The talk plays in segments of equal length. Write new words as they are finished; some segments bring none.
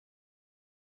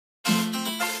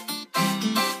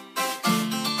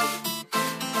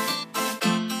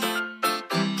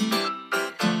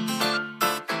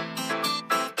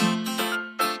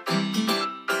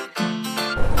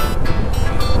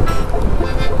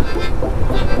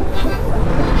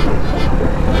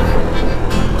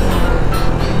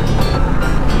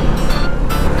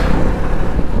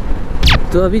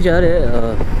तो अभी जा रहे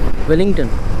हैं वेलिंगटन।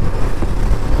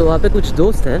 तो वहाँ पे कुछ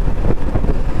दोस्त है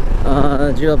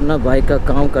जो अपना बाइक का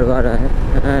काम करवा रहा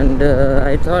है and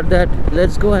I thought that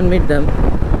let's go and meet them.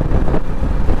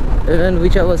 Even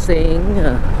which I was saying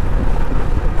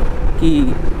कि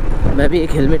मैं भी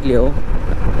एक हेलमेट ले आओ,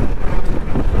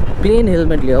 प्लेन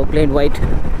हेलमेट ले आओ, प्लेन वाइट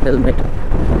हेलमेट।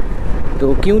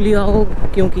 तो क्यों ले आओ?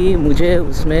 क्योंकि मुझे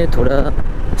उसमें थोड़ा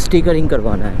स्टिकरिंग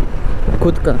करवाना है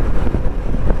खुद का।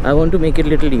 I want to make it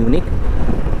little unique.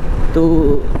 तो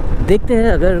देखते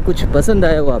हैं अगर कुछ पसंद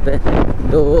आए वहाँ पे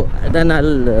तो then I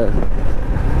will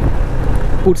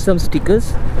put some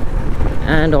stickers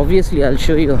and obviously I will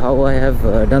show you how I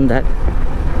have done that.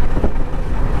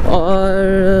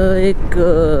 और एक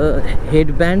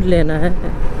हेड बैंड लेना है,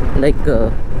 लाइक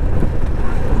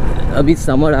अभी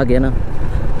समर आ गया ना,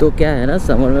 तो क्या है ना,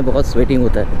 समर में बहुत स्वेटिंग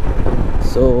होता है।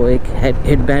 सो एक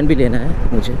हेड बैंड भी लेना है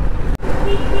मुझे।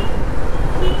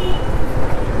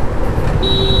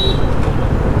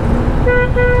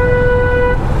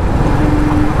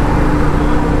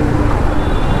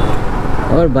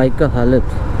 और बाइक का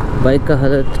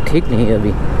हालत ठीक नहीं है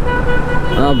अभी।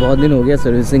 हाँ, बहुत दिन हो गया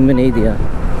सर्विसिंग में नहीं दिया।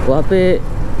 वहाँ पे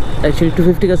एक्चुअली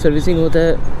 250 का सर्विसिंग होता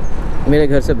है मेरे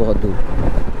घर से बहुत दूर।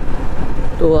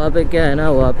 तो वहाँ पे क्या है ना,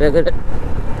 वहाँ पे अगर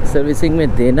सर्विसिंग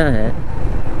में देना है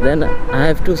then I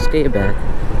have to stay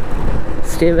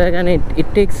back and it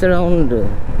takes around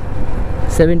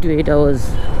 7 to 8 hours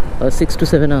और 6 to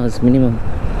 7 hours मिनिमम।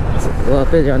 वहाँ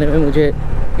पे जाने में मुझे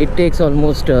it takes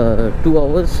almost 2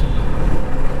 hours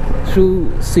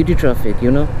through city traffic,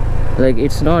 you know, like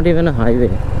it's not even a highway,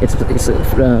 it's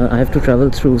I have to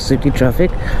travel through city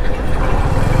traffic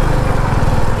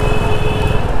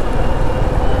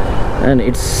and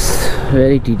it's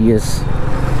very tedious.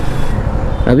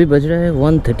 अभी बज रहा है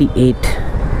 1:38।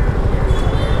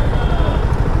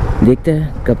 देखते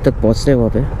हैं कब तक पहुँचते हैं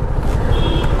वहाँ पे।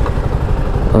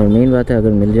 और मेन बात है,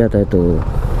 अगर मिल जाता है तो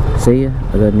सही है,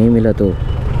 अगर नहीं मिला तो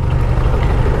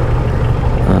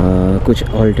कुछ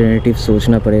ऑल्टरनेटिव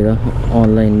सोचना पड़ेगा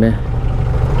ऑनलाइन में।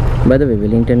 By the way,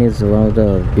 Wellington is one of the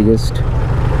biggest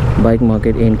bike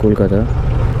market in Kolkata.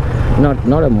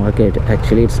 Not a market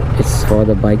actually, it's for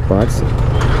the bike parts.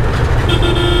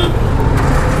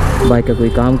 Bike का कोई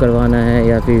काम करवाना है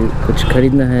या फिर कुछ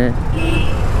खरीदना है।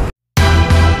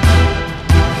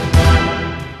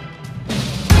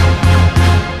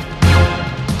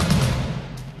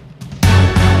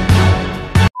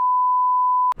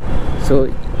 So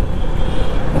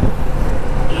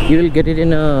you will get it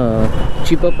in a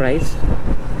cheaper price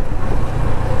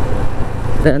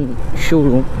than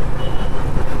showroom।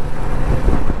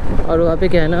 और वहाँ पे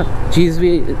क्या है ना, चीज़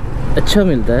भी अच्छा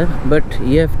मिलता है, but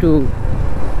you have to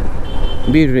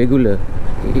be regular।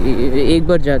 एक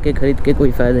बार जाके ख़रीद के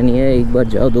कोई फ़ायदा नहीं है, एक बार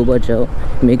जाओ, 2 बार जाओ,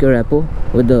 make a rapport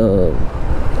with the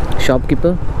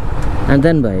shopkeeper and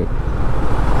then buy it।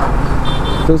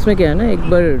 तो उसमें क्या है ना, एक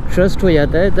बार ट्रस्ट हो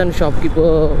जाता है, then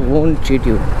shopkeeper won't cheat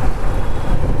you.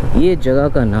 ये जगह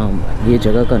का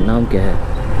नाम क्या है?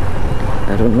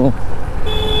 I don't know,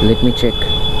 let me check.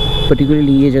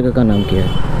 Particularly ये जगह का नाम क्या है?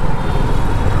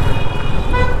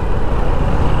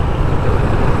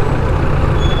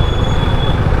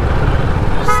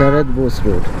 शरद Bose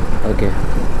road. Okay,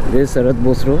 this is Sharad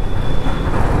Bose road.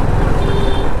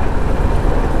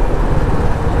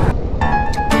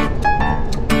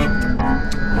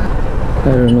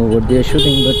 I don't know what they are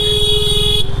shooting, but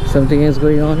something is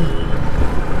going on.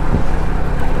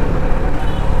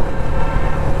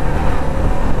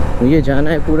 मुझे जाना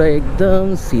है पूरा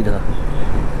एकदम सीधा,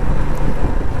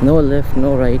 no left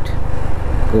no right,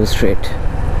 go straight।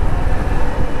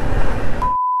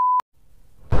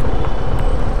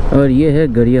 और ये है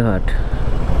Gariahat.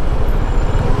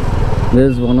 This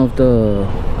is one of the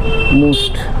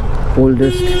most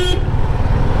oldest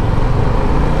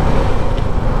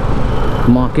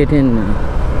market in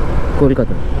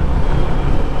Kolkata.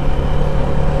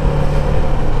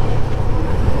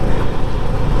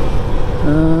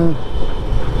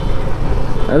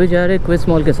 अभी जा रहे क्विज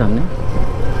मॉल के सामने।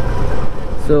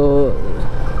 So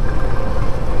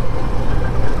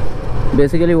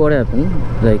basically what happened,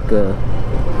 like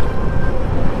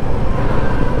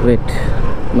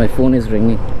wait, my phone is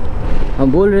ringing.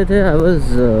 हम बोल रहे थे I was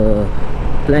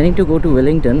planning to go to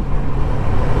Wellington,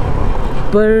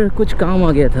 पर कुछ काम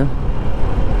आ गया था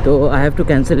तो I have to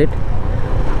cancel it.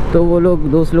 तो वो लोग,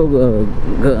 दोस्त लोग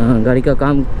गाड़ी का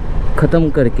काम ख़त्म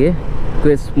करके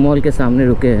क्विज मॉल के सामने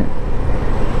रुके हैं।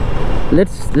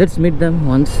 Let's meet them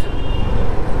once.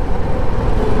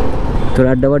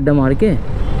 थोड़ा अड्डा वड्डा मार के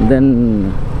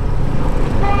then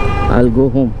I will go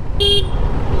home.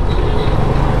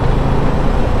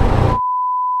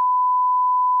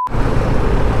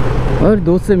 और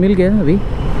दोस्त से मिल गया अभी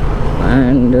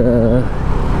and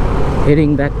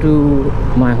heading back to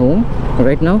my home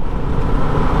right now.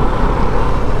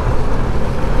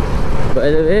 By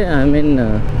the way, I'm in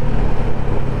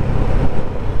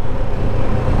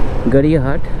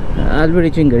Gariyahat. I'll be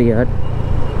reaching Gariyahat.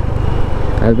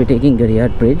 I'll be taking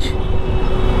Gariyahat Bridge.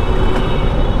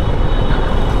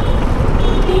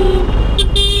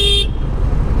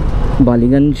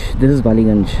 Baliganj. This is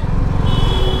Baliganj.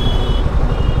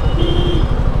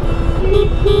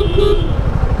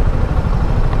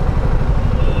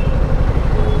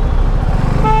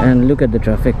 And look at the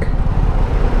traffic.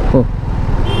 Oh.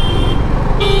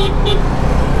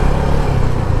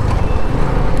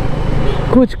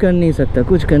 कुछ कर नहीं सकता,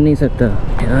 कुछ कर नहीं सकता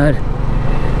यार.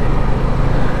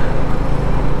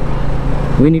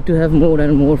 We need to have more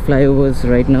and more flyovers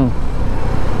right now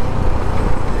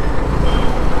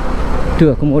to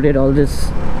accommodate all this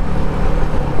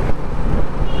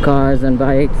cars and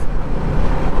bikes.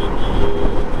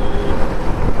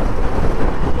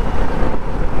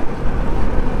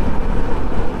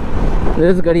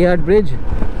 This is Gariyahat Bridge.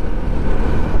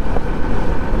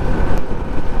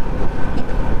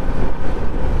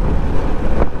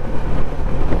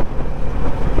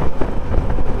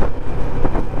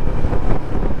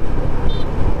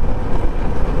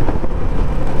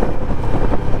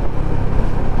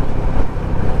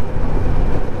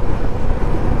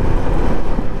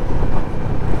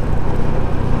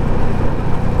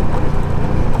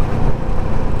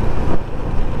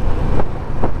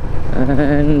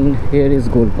 And here is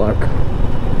Gold Park.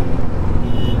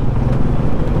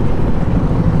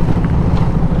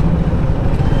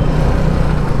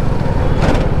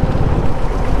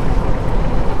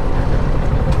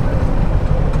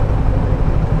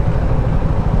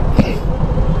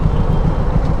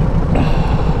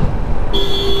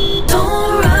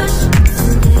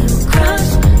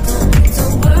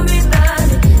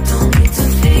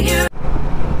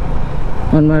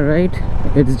 On my right,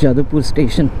 it's Jadavpur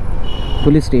station,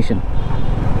 police station.